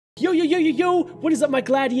Yo, what is up, my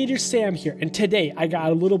gladiator? Sam here, and today I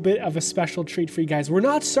got a little bit of a special treat for you guys. We're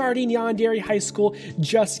not starting Yandere High School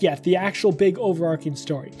just yet, the actual big overarching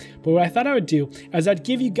story. But what I thought I would do is I'd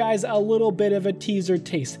give you guys a little bit of a teaser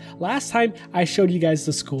taste. Last time I showed you guys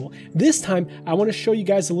the school. This time I want to show you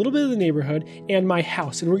guys a little bit of the neighborhood and my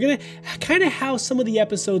house. And we're gonna kind of how some of the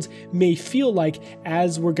episodes may feel like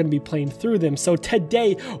as we're gonna be playing through them. So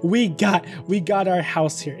today we got our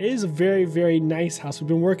house here. It is a very, very nice house. We've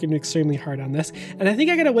been working extremely hard on this, and I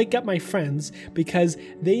think I gotta wake up my friends because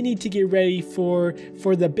they need to get ready for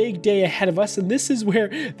the big day ahead of us, and this is where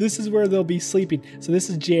they'll be sleeping. So this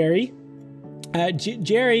is Jerry.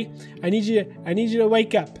 Jerry, I need you to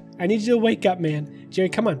wake up. I need you to wake up, man. Jerry,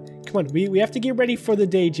 come on. We have to get ready for the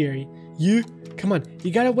day, Jerry. Come on,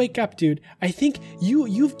 you gotta wake up, dude. I think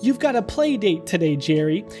you've got a play date today,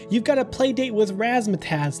 Jerry. You've got a play date with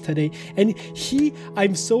Razzmatazz today, and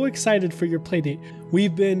I'm so excited for your play date.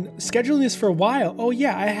 We've been scheduling this for a while. Oh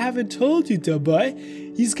yeah, I haven't told you, Doughboy.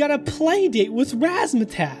 He's got a play date with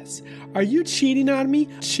Razzmatazz. Are you cheating on me?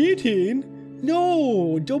 Cheating?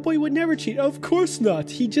 No, Doughboy would never cheat. Of course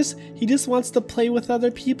not. He just wants to play with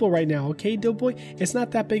other people right now. Okay, Doughboy, it's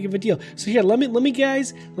not that big of a deal. So here, let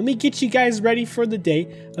me get you guys ready for the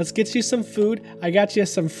day. Let's get you some food. I got you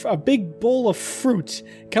a big bowl of fruit.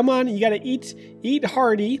 Come on, you gotta eat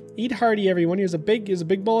hearty. Eat hearty, everyone. Here's a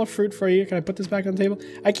big bowl of fruit for you. Can I put this back on the table?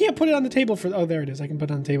 I can't put it on the table oh, there it is. I can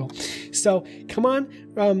put it on the table. So come on,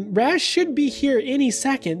 Raz should be here any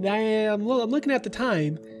second. I'm looking at the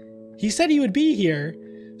time. He said he would be here,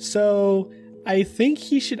 so I think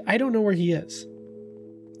he should. I don't know where he is.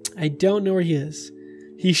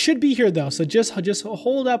 He should be here though, so just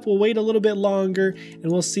hold up. We'll wait a little bit longer,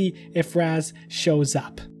 and we'll see if Raz shows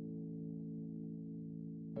up.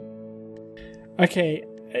 Okay,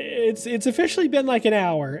 it's officially been like an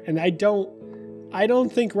hour, and I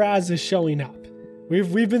don't think Raz is showing up.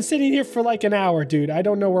 We've been sitting here for like an hour, dude. I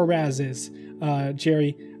don't know where Raz is,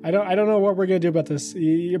 Jerry. I don't know what we're gonna do about this.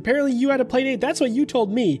 Apparently you had a play date. That's what you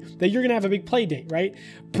told me, that you're gonna have a big play date, right?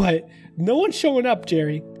 But no one's showing up,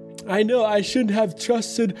 Jerry. I know I shouldn't have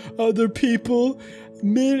trusted other people.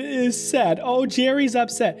 Min is sad. Oh, Jerry's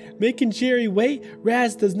upset. Making Jerry wait?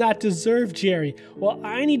 Raz does not deserve Jerry. Well,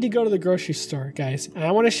 I need to go to the grocery store, guys. And I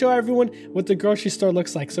want to show everyone what the grocery store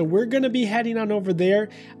looks like. So we're going to be heading on over there.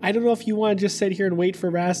 I don't know if you want to just sit here and wait for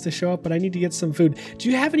Raz to show up, but I need to get some food. Do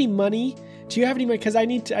you have any money? Because I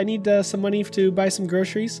need some money to buy some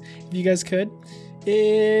groceries, if you guys could.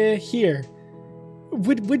 Here.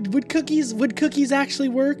 Would cookies actually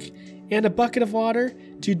work? And a bucket of water?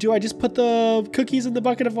 Do I just put the cookies in the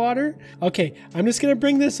bucket of water? Okay, I'm just gonna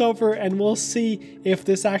bring this over and we'll see if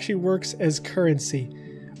this actually works as currency.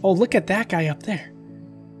 Oh, look at that guy up there.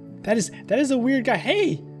 That is a weird guy.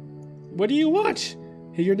 Hey, what do you want?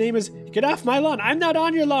 Hey, your name is, get off my lawn. I'm not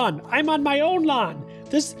on your lawn. I'm on my own lawn.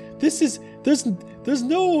 There's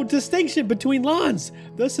no distinction between lawns.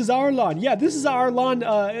 This is our lawn. Yeah, this is our lawn,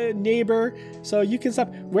 neighbor. So you can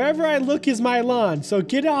stop. Wherever I look is my lawn. So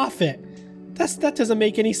get off it. That doesn't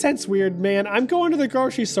make any sense, weird man. I'm going to the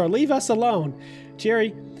grocery store. Leave us alone.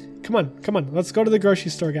 Jerry, come on. Let's go to the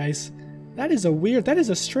grocery store, guys. That is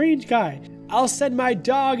a strange guy. I'll send my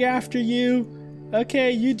dog after you.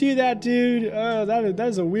 Okay, you do that, dude. That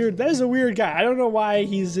is a weird guy. I don't know why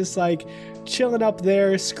he's just like chilling up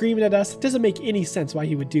there screaming at us. It doesn't make any sense why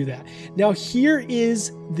he would do that. Now here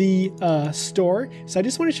is the store. So I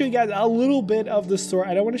just want to show you guys a little bit of the store.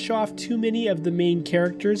 I don't want to show off too many of the main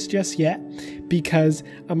characters just yet because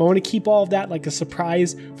I want to keep all of that like a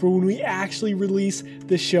surprise for when we actually release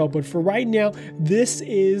the show. But for right now, this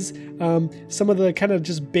is some of the kind of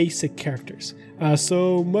just basic characters.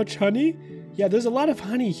 So much honey. Yeah, there's a lot of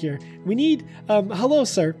honey here. We need, hello,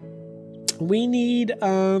 sir. We need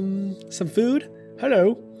some food.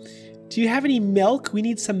 Hello. Do you have any milk? We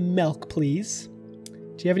need some milk, please.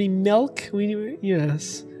 Do you have any milk?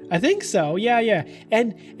 Yes. I think so. Yeah.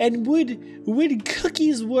 And would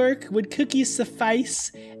cookies work? Would cookies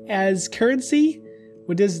suffice as currency?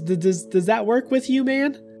 Does that work with you,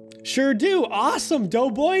 man? Sure do. Awesome,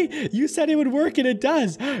 Doughboy. You said it would work, and it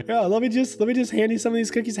does. Let me just hand you some of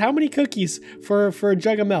these cookies. How many cookies for a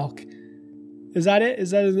jug of milk? Is that it?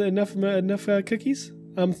 Is that enough cookies?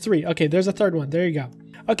 3. Okay, there's a third one. There you go.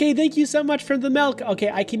 Okay, thank you so much for the milk.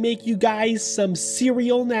 Okay, I can make you guys some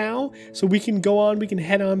cereal now, so we can go on. We can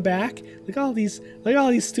head on back. Look at all these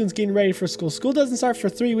students getting ready for school. School doesn't start for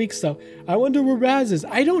 3 weeks though. I wonder where Raz is.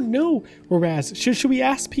 I don't know where Raz is. Should we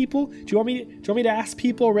ask people? Do you want me to ask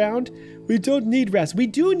people around? We don't need Raz. We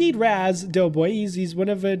do need Raz, Doughboy. He's one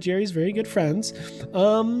of Jerry's very good friends.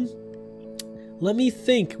 Let me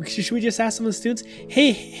think. Should we just ask some of the students?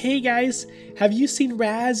 Hey guys, have you seen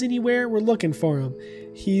Raz anywhere? We're looking for him.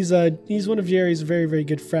 He's one of Jerry's very, very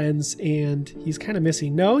good friends, and he's kind of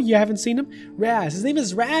missing. No, you haven't seen him? Raz. His name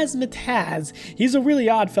is Razmataz. He's a really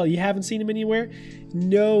odd fellow. You haven't seen him anywhere?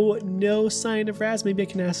 No sign of Raz. Maybe I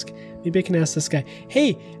can ask this guy.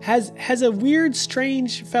 Hey, has a weird,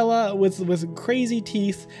 strange fella with crazy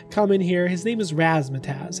teeth come in here. His name is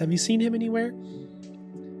Razmataz. Have you seen him anywhere?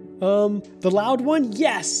 The loud one?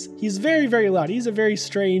 Yes. He's very, very loud. He's a very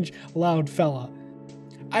strange, loud fella.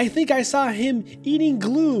 I think I saw him eating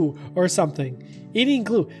glue or something. Eating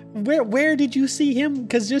glue. Where did you see him?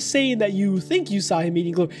 Because just saying that you think you saw him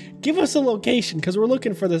eating glue, give us a location because we're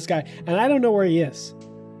looking for this guy and I don't know where he is.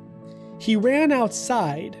 He ran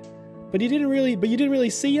outside, but you didn't really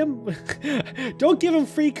see him. Don't give him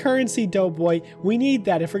free currency, Doughboy. We need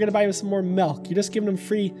that if we're gonna buy him some more milk. You're just giving him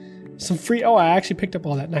some free. Oh, I actually picked up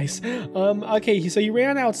all that. Nice. Okay, so you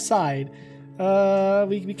ran outside.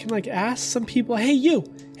 We can like ask some people. Hey you,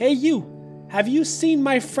 have you seen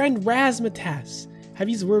my friend Razmataz?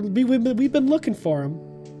 We've been looking for him,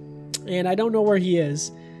 and I don't know where he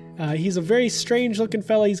is. He's a very strange looking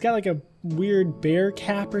fella. He's got like a weird bear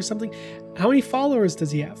cap or something. How many followers does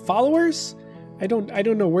he have? Followers? I don't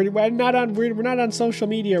know. We're not on social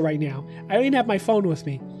media right now. I don't even have my phone with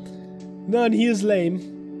me. None. He is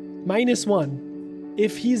lame. -1.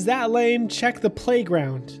 If he's that lame, check the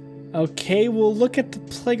playground. Okay, we'll look at the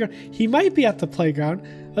playground. He might be at the playground.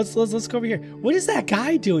 Let's go over here. What is that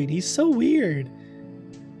guy doing? He's so weird.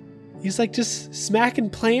 He's like just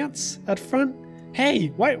smacking plants out front.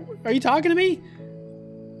 Hey, why are you talking to me?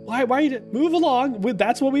 Why are you move along?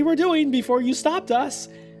 That's what we were doing before you stopped us.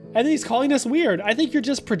 And then he's calling us weird. I think you're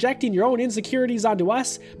just projecting your own insecurities onto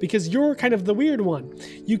us because you're kind of the weird one.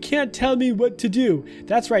 You can't tell me what to do.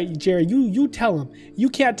 That's right, Jerry. You tell him. You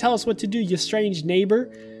can't tell us what to do, you strange neighbor.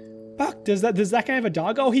 Fuck, does that guy have a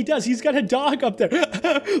dog? Oh, he does. He's got a dog up there.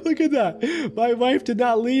 Look at that. My wife did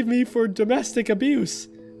not leave me for domestic abuse.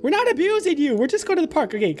 We're not abusing you. We're just going to the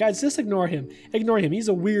park. Okay, guys, just ignore him. Ignore him. He's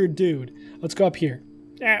a weird dude. Let's go up here.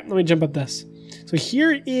 Let me jump up this. So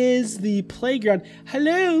here is the playground.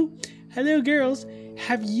 Hello, girls.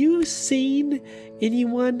 Have you seen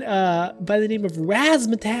anyone by the name of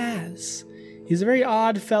Razmataz? He's a very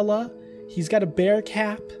odd fella. He's got a bear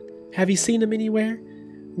cap. Have you seen him anywhere?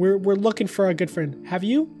 We're looking for a good friend. Have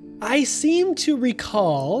you? I seem to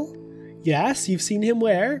recall. Yes, you've seen him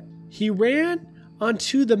where? He ran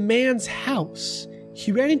onto the man's house.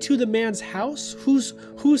 He ran into the man's house?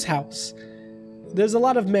 Whose house? There's a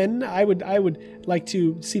lot of men. I would like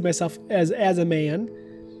to see myself as a man.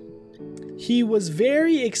 He was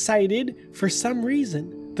very excited for some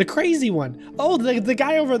reason. The crazy one. Oh, the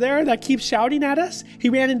guy over there that keeps shouting at us? He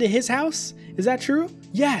ran into his house? Is that true?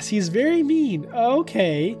 Yes, he's very mean.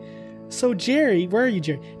 Okay. So Jerry, where are you,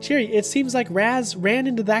 Jerry? Jerry, it seems like Raz ran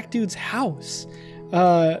into that dude's house.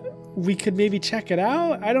 We could maybe check it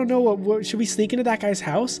out. I don't know. What should we sneak into that guy's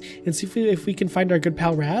house and see if we can find our good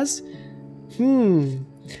pal Raz?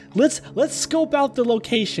 Let's scope out the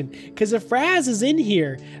location, because if Raz is in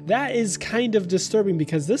here, that is kind of disturbing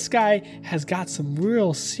because this guy has got some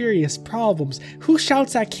real serious problems. Who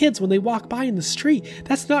shouts at kids when they walk by in the street?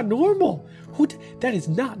 That's not normal. That is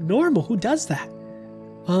not normal. Who does that?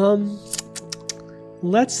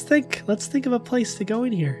 Let's think of a place to go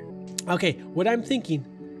in here. Okay, what I'm thinking.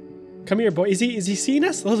 Come here, boy. Is he seeing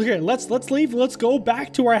us? Let's leave. Let's go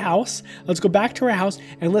back to our house. Let's go back to our house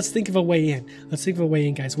and let's think of a way in. Let's think of a way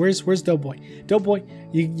in, guys. Where's Doughboy? Doughboy,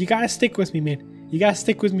 you gotta stick with me, man. You gotta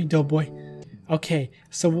stick with me, Doughboy. Okay,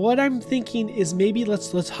 so what I'm thinking is maybe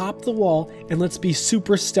let's hop the wall and let's be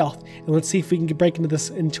super stealth and let's see if we can break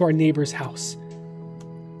into our neighbor's house.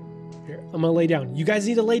 Here, I'm gonna lay down. You guys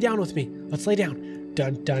need to lay down with me. Let's lay down.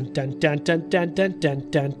 Dun dun dun dun dun dun dun dun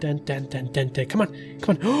dun dun dun dun dun dun. Come on.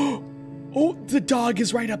 Oh, the dog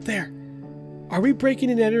is right up there. Are we breaking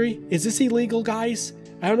and entering? Is this illegal, guys?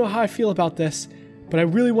 I don't know how I feel about this, but I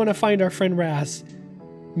really want to find our friend Raz.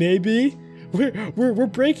 Maybe. We're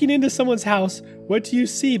breaking into someone's house. What do you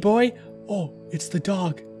see, boy? Oh, it's the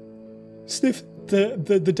dog. Sniff.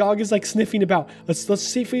 The dog is like sniffing about. Let's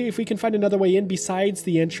see if we can find another way in besides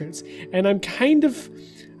the entrance. And I'm kind of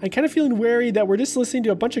feeling wary that we're just listening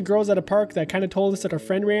to a bunch of girls at a park that kind of told us that our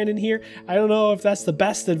friend ran in here. I don't know if that's the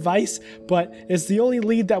best advice, but it's the only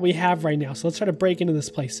lead that we have right now. So let's try to break into this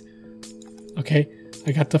place. Okay,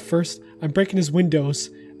 I got the first. I'm breaking his windows.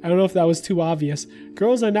 I don't know if that was too obvious.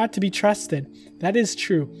 Girls are not to be trusted. That is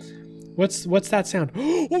true. What's that sound?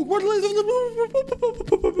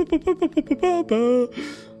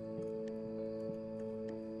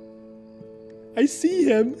 I see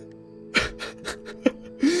him.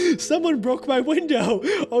 Someone broke my window.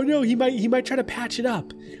 Oh no, he might try to patch it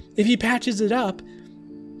up. If he patches it up,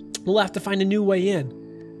 we'll have to find a new way in.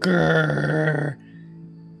 Grrr.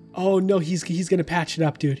 Oh no, he's gonna patch it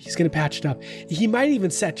up, dude. He's gonna patch it up. He might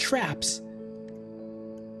even set traps.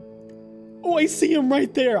 Oh, I see him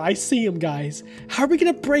right there. I see him, guys. How are we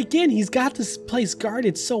gonna break in? He's got this place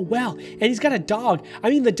guarded so well. And he's got a dog. I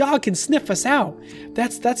mean, the dog can sniff us out.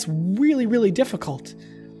 That's really, really difficult.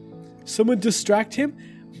 Someone distract him?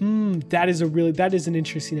 That is an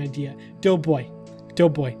interesting idea. Doughboy.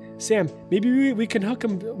 Sam, maybe we can hook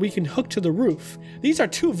him. We can hook to the roof. These are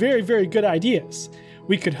two very, very good ideas.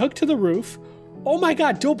 We could hook to the roof. Oh my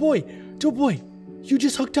God, Doughboy, you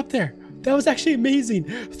just hooked up there. That was actually amazing.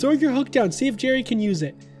 Throw your hook down. See if Jerry can use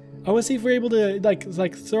it. I want to see if we're able to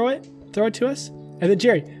like throw it to us. And then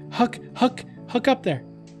Jerry, hook up there,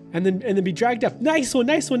 and then be dragged up. Nice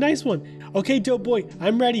one. Okay, Doughboy,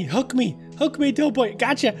 I'm ready. Hook me, Doughboy.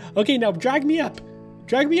 Gotcha. Okay, now drag me up.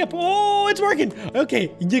 Oh, it's working.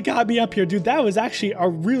 Okay, you got me up here, dude. That was actually a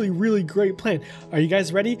really, really great plan. Are you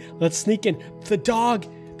guys ready? Let's sneak in. The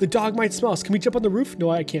dog might smell us. Can we jump on the roof? No,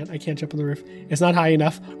 I can't jump on the roof. It's not high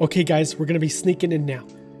enough. Okay, guys, we're gonna be sneaking in now.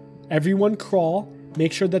 Everyone crawl.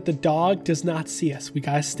 Make sure that the dog does not see us. We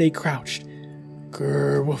gotta stay crouched.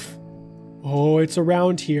 Grr, woof. Oh, it's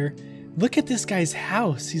around here. Look at this guy's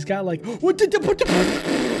house. He's got like, what did the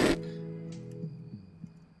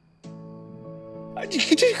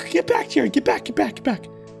get back here. Get back.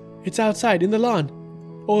 It's outside in the lawn.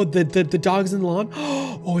 Oh, the dog's in the lawn.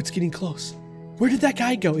 Oh, it's getting close. Where did that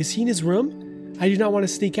guy go? Is he in his room? I do not want to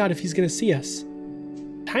sneak out if he's going to see us.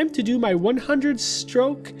 Time to do my 100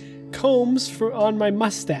 stroke combs on my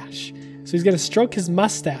mustache. So he's going to stroke his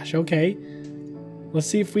mustache. Okay. Let's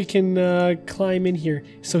see if we can climb in here.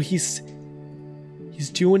 So he's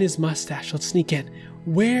doing his mustache. Let's sneak in.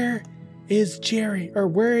 Where is Jerry? Or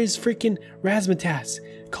where is freaking Razzmatazz?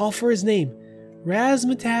 Call for his name.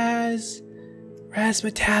 Razzmatazz.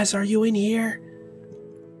 Razzmatazz, are you in here?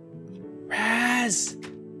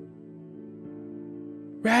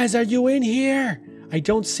 Raz, are you in here? I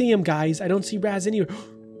don't see him, guys. I don't see Raz anywhere.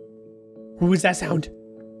 Who is that sound?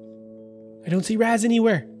 I don't see Raz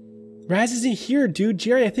anywhere. Raz isn't here, dude.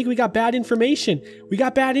 Jerry, I think we got bad information. We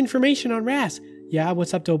got bad information on Raz. Yeah,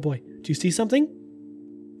 what's up, Doughboy? Do you see something?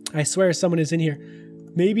 I swear someone is in here.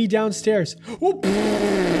 Maybe downstairs. Oh,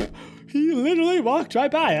 he literally walked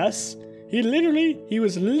right by us. He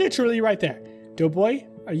was literally right there. Doughboy,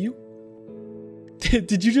 are you?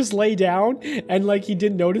 Did you just lay down and like he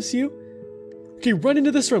didn't notice you? Okay, run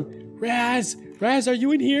into this room. Raz, are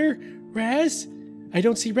you in here? Raz? I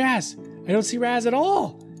don't see Raz. I don't see Raz at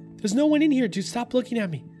all. There's no one in here, dude. Stop looking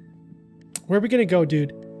at me. Where are we gonna go,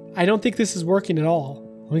 dude? I don't think this is working at all.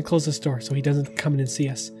 Let me close this door so he doesn't come in and see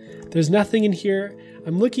us. There's nothing in here.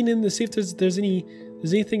 I'm looking in to see if there's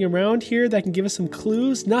anything around here that can give us some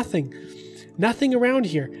clues. Nothing around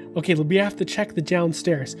here. Okay, we have to check the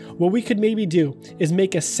downstairs. What we could maybe do is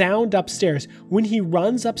make a sound upstairs. When he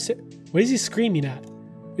runs upstairs, what is he screaming at?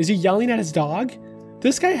 Is he yelling at his dog?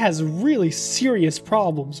 This guy has really serious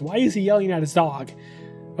problems. Why is he yelling at his dog?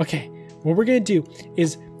 Okay, what we're gonna do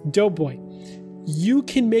is, Doughboy, you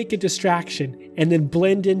can make a distraction and then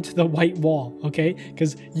blend into the white wall, okay?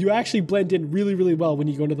 Because you actually blend in really, really well when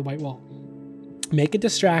you go into the white wall. Make a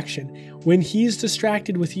distraction. When he's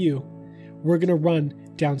distracted with you, we're gonna run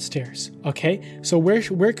downstairs, okay? So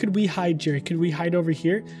where could we hide, Jerry? Could we hide over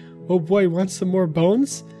here? Oh boy, want some more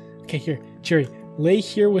bones? Okay, here, Jerry, lay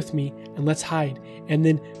here with me and let's hide. And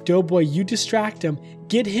then Doughboy, you distract him.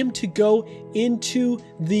 Get him to go into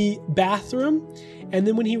the bathroom. And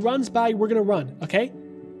then when he runs by, we're gonna run, okay?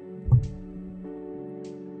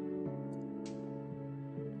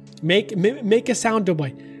 Make a sound,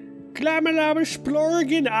 Doughboy. Klamalama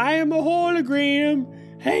Splorgan, I am a hologram.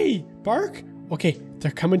 Hey, bark. Okay,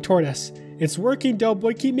 they're coming toward us. It's working,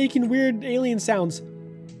 Doughboy. Keep making weird alien sounds.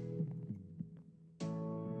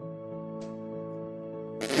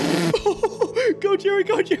 Go, Jerry,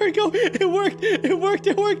 go. It worked.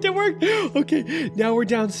 Okay, now we're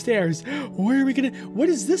downstairs. Where are we gonna, what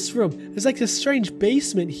is this room? There's like this strange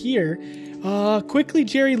basement here. Quickly,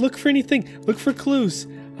 Jerry, look for anything. Look for clues.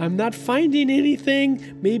 I'm not finding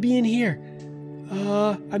anything. Maybe in here.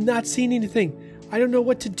 I'm not seeing anything. I don't know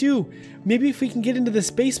what to do. Maybe if we can get into this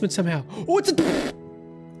basement somehow. Oh, it's a...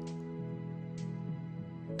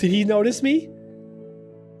 Did he notice me?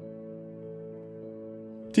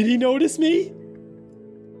 Did he notice me?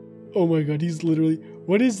 Oh my god, he's literally...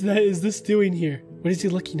 What is that? Is this doing here? What is he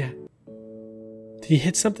looking at? Did he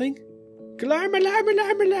hit something? Alarm, alarm,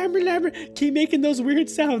 alarm, alarm, alarm. Keep making those weird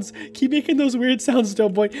sounds. Keep making those weird sounds,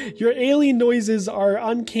 Doughboy. Your alien noises are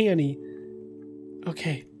uncanny.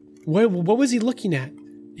 Okay. What was he looking at?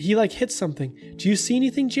 He like hit something. Do you see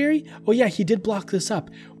anything, Jerry? Oh yeah, he did block this up.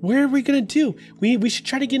 Where are we gonna do? We should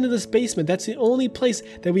try to get into this basement. That's the only place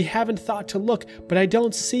that we haven't thought to look, but I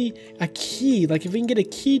don't see a key. Like if we can get a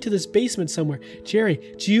key to this basement somewhere.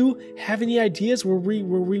 Jerry, do you have any ideas where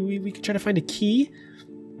we could try to find a key?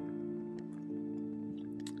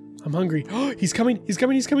 I'm hungry. Oh, he's coming. He's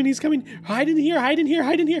coming. He's coming. He's coming. Hide in here. Hide in here.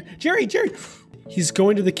 Hide in here. Jerry. He's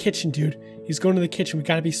going to the kitchen, dude. He's going to the kitchen. We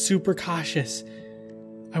gotta be super cautious.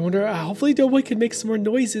 I wonder, hopefully Doughboy can make some more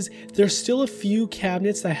noises. There's still a few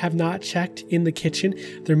cabinets that I have not checked in the kitchen.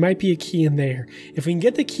 There might be a key in there. If we can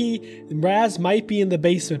get the key, Raz might be in the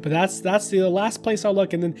basement, but that's the last place I'll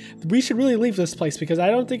look. And then we should really leave this place because I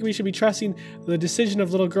don't think we should be trusting the decision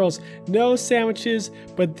of little girls. No sandwiches,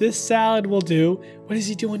 but this salad will do. What is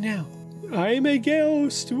he doing now? I'm a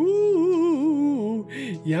ghost. Ooh,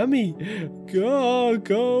 yummy. Go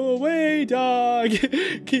away, dog.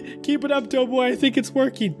 Keep it up, Doughboy. I think it's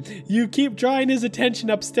working. You keep drawing his attention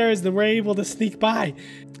upstairs, then we're able to sneak by.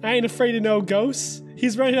 I ain't afraid of no ghosts.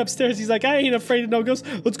 He's running upstairs. He's like, I ain't afraid of no ghosts.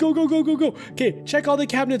 Let's go. Okay, check all the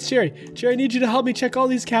cabinets, Jerry. Jerry, I need you to help me check all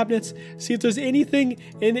these cabinets. See if there's anything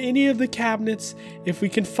in any of the cabinets. If we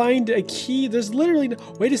can find a key. There's literally no...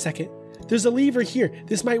 Wait a second. There's a lever here.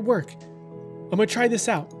 This might work. I'm gonna try this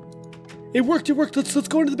out. It worked. Let's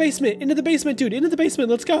go into the basement. Into the basement, dude. Into the basement.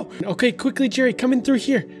 Let's go. Okay, quickly, Jerry. Come in through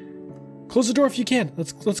here. Close the door if you can.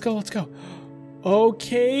 Let's go.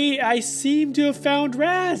 Okay, I seem to have found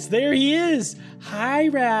Raz. There he is. Hi,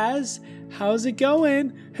 Raz. How's it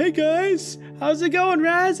going? Hey, guys. How's it going,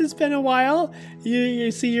 Raz? It's been a while. You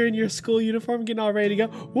see you're in your school uniform getting all ready to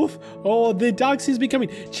go. Woof. Oh, the dog seems to be coming.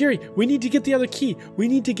 Jerry, we need to get the other key. We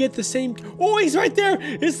need to get the same... Oh, he's right there.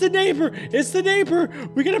 It's the neighbor.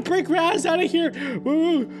 We're going to break Raz out of here.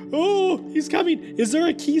 Oh, he's coming. Is there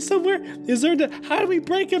a key somewhere? How do we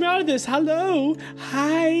break him out of this? Hello?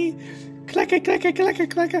 Hi. Clacker.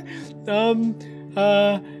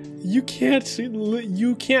 You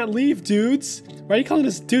can't leave, dudes. Why are you calling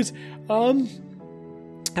us dudes?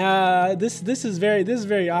 This is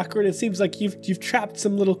very awkward. It seems like you've trapped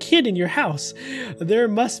some little kid in your house. There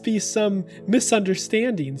must be some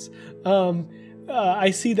misunderstandings.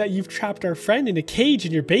 I see that you've trapped our friend in a cage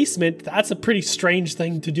in your basement. That's a pretty strange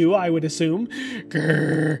thing to do, I would assume.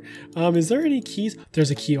 Grr. Is there any keys?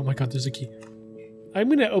 There's a key. Oh my god, there's a key. I'm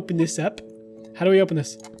gonna open this up. How do we open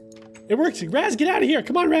this? It works. Raz, get out of here.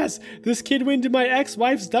 Come on, Raz. This kid went to my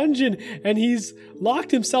ex-wife's dungeon and he's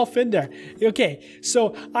locked himself in there. Okay,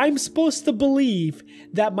 so I'm supposed to believe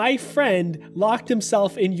that my friend locked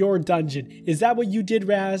himself in your dungeon. Is that what you did,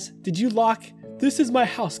 Raz? Did you lock? This is my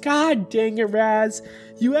house. God dang it, Raz.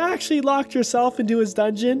 You actually locked yourself into his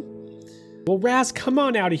dungeon? Well, Raz, come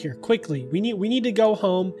on out of here quickly. We need to go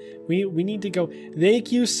home. We need to go.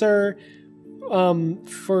 Thank you, sir. Come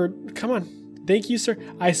on. Thank you, sir.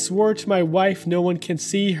 I swore to my wife no one can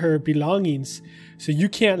see her belongings, so you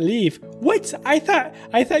can't leave. What? I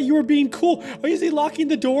thought you were being cool. Oh, is he locking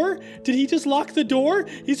the door? Did he just lock the door?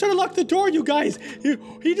 He's trying to lock the door, you guys.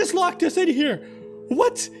 He just locked us in here.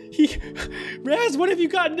 What? Raz, what have you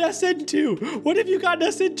gotten us into?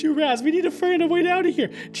 Raz? We need to find a way out of here.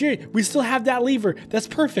 Jerry, we still have that lever. That's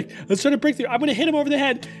perfect. Let's try to break through. I'm going to hit him over the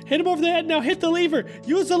head. Now. Hit the lever.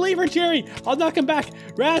 Use the lever, Jerry. I'll knock him back.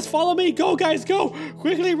 Raz, follow me. Go, guys, go.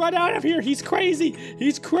 Quickly run out of here. He's crazy.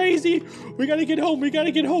 We got to get home.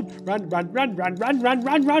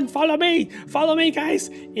 Run. Follow me, guys.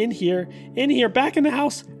 In here. Back in the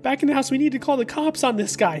house. We need to call the cops on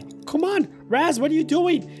this guy. Come on. Raz, what are you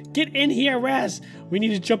doing? Get in here, Raz. We need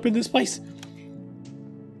to jump in this place.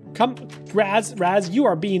 Come, Raz, you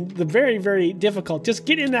are being very, very difficult. Just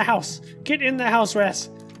get in the house. Raz.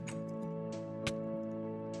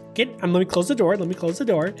 Let me close the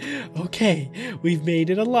door. Okay, we've made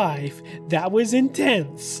it alive. That was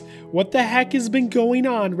intense. What the heck has been going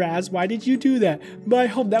on, Raz? Why did you do that? My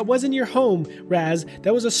home. That wasn't your home, Raz.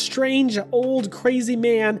 That was a strange, old, crazy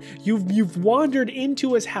man. You've wandered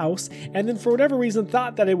into his house and then for whatever reason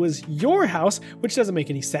thought that it was your house, which doesn't make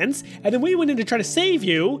any sense. And then we went in to try to save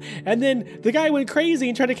you, and then the guy went crazy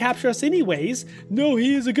and tried to capture us anyways. No,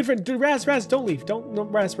 he is a good friend. Raz, don't leave.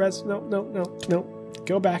 Raz, no.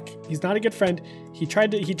 Go back. He's not a good friend. He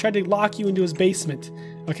tried to lock you into his basement.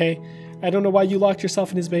 Okay? I don't know why you locked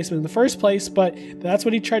yourself in his basement in the first place, but that's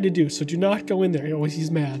what he tried to do. So do not go in there. Oh,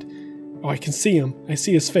 he's mad. Oh, I can see him. I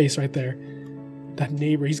see his face right there. That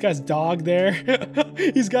neighbor, he's got his dog there.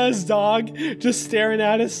 He's got his dog just staring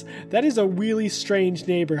at us. That is a really strange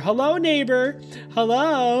neighbor. Hello, neighbor.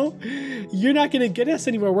 Hello. You're not going to get us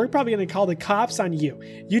anymore. We're probably going to call the cops on you.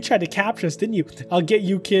 You tried to capture us, didn't you? I'll get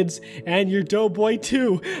you kids and your doughboy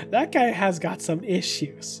too. That guy has got some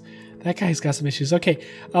issues. That guy's got some issues. Okay,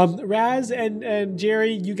 Raz and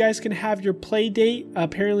Jerry, you guys can have your play date.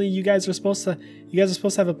 Apparently, you guys are supposed to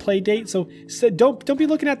have a play date. So don't be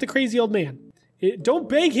looking at the crazy old man. Don't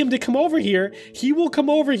beg him to come over here. He will come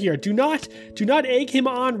over here. Do not egg him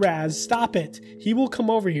on, Raz. Stop it. He will come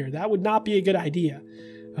over here. That would not be a good idea.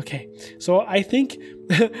 Okay, so I think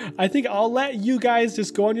I'll let you guys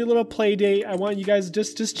just go on your little play date. I want you guys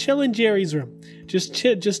just chill in Jerry's room. Just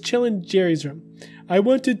chill in Jerry's room. I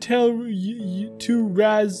want to tell you to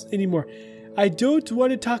Raz anymore. I don't want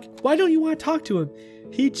to talk. Why don't you want to talk to him?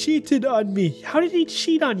 He cheated on me. How did he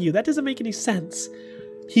cheat on you? That doesn't make any sense.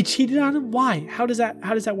 He cheated on him? Why? How does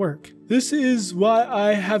that work? This is why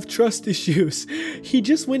I have trust issues. He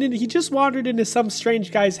just wandered into some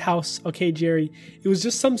strange guy's house. Okay, Jerry. It was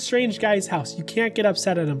just some strange guy's house. You can't get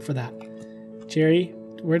upset at him for that. Jerry,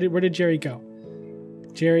 where did Jerry go?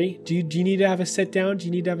 Jerry, do you need to have a sit down? Do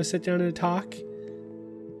you need to have a sit down and a talk?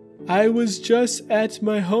 I was just at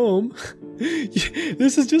my home.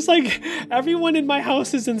 This is just like, everyone in my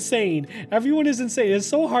house is insane. Everyone is insane. It's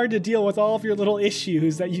so hard to deal with all of your little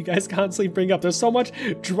issues that you guys constantly bring up. There's so much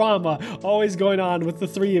drama always going on with the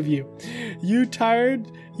three of you. You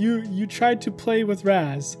tired? You tried to play with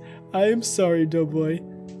Raz. I am sorry, doughboy.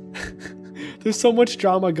 There's so much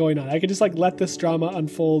drama going on. I could just like let this drama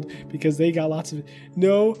unfold because they got lots of it.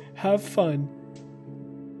 No, have fun.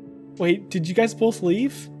 Wait, did you guys both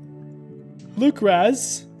leave? Look,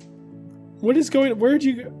 Raz. What is going? Where are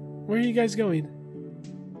you guys going?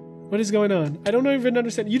 What is going on? I don't even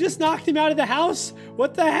understand. You just knocked him out of the house?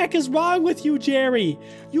 What the heck is wrong with you, Jerry?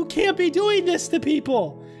 You can't be doing this to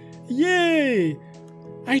people. Yay.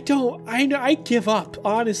 I give up.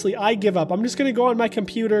 Honestly, I give up. I'm just going to go on my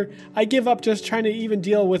computer. I give up just trying to even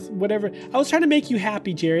deal with whatever. I was trying to make you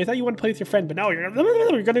happy, Jerry. I thought you wanted to play with your friend, but no, you're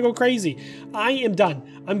going to go crazy. I am done.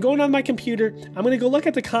 I'm going on my computer. I'm going to go look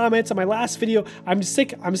at the comments on my last video. I'm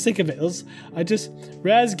sick of it.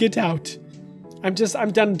 Raz, get out. I'm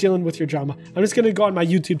done dealing with your drama. I'm just going to go on my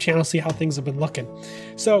YouTube channel, see how things have been looking.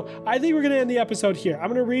 So I think we're going to end the episode here. I'm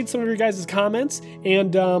going to read some of your guys' comments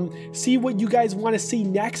and see what you guys want to see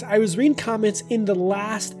next. I was reading comments in the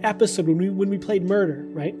last episode when we played Murder,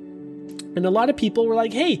 right? And a lot of people were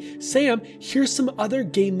like, hey, Sam, here's some other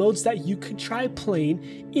game modes that you could try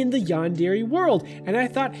playing in the Yandere world. And I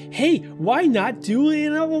thought, hey, why not do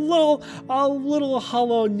a little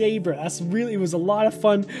Hello Neighbor? It was a lot of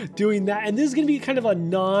fun doing that. And this is going to be kind of a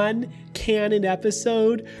non-canon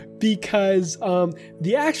episode because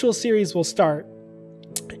the actual series will start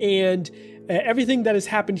and everything that has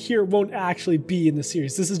happened here won't actually be in the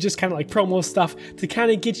series. This is just kind of like promo stuff to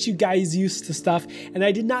kind of get you guys used to stuff. And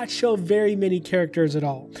I did not show very many characters at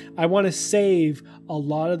all. I want to save a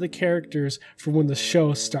lot of the characters for when the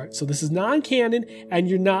show starts. So this is non-canon and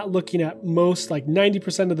you're not looking at most, like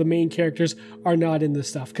 90% of the main characters are not in this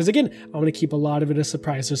stuff. Because again, I want to keep a lot of it a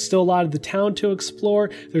surprise. There's still a lot of the town to explore.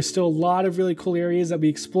 There's still a lot of really cool areas that we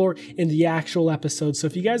explore in the actual episode. So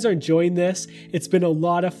if you guys are enjoying this, it's been a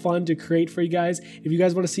lot of fun to create for you guys. If you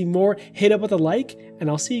guys want to see more, hit up with a like and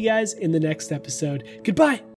I'll see you guys in the next episode. Goodbye.